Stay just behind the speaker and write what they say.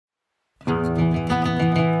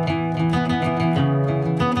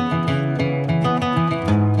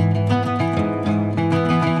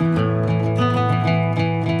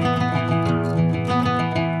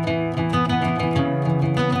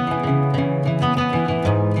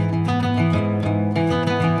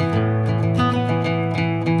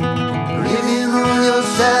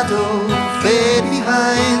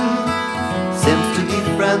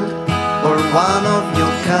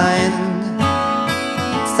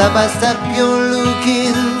Step by step you're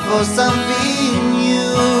looking for something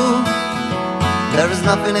new. There is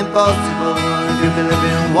nothing impossible if you believe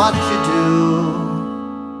in what you do.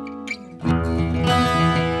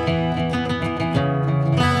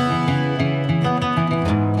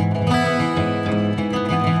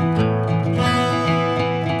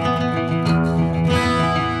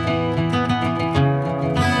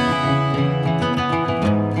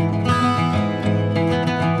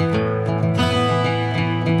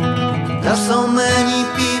 There's so many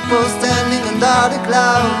people standing under the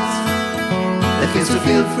clouds. They feel to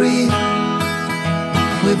feel free,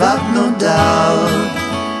 without no doubt.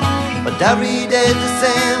 But every day the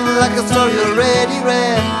same, like a story already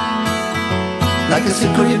read, like a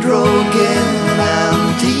secret you draw again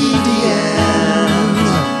until the end.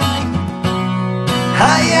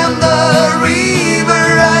 I am the river,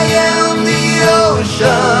 I am the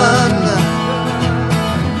ocean,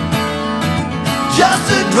 just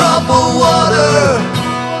a drop of water,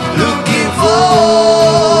 looking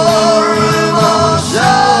for emotion.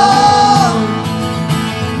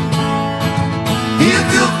 If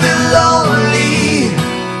you feel lonely,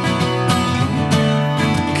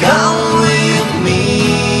 come with me.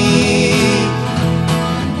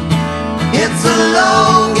 It's a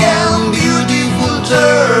long and beautiful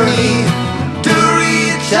journey to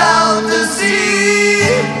reach out to sea.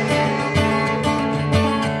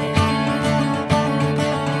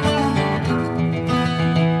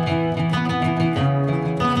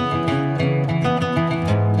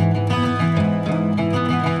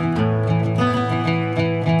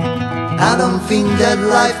 I don't think that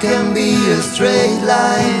life can be a straight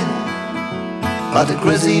line, but a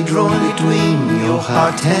crazy drawing between your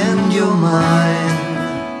heart and your mind.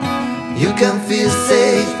 You can feel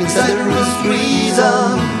safe inside the room's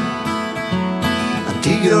prison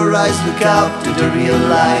until your eyes look up to the real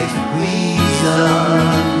life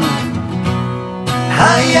reason.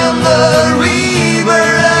 I am the river,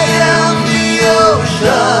 I am the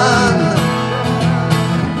ocean,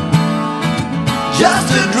 just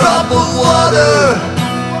a drop of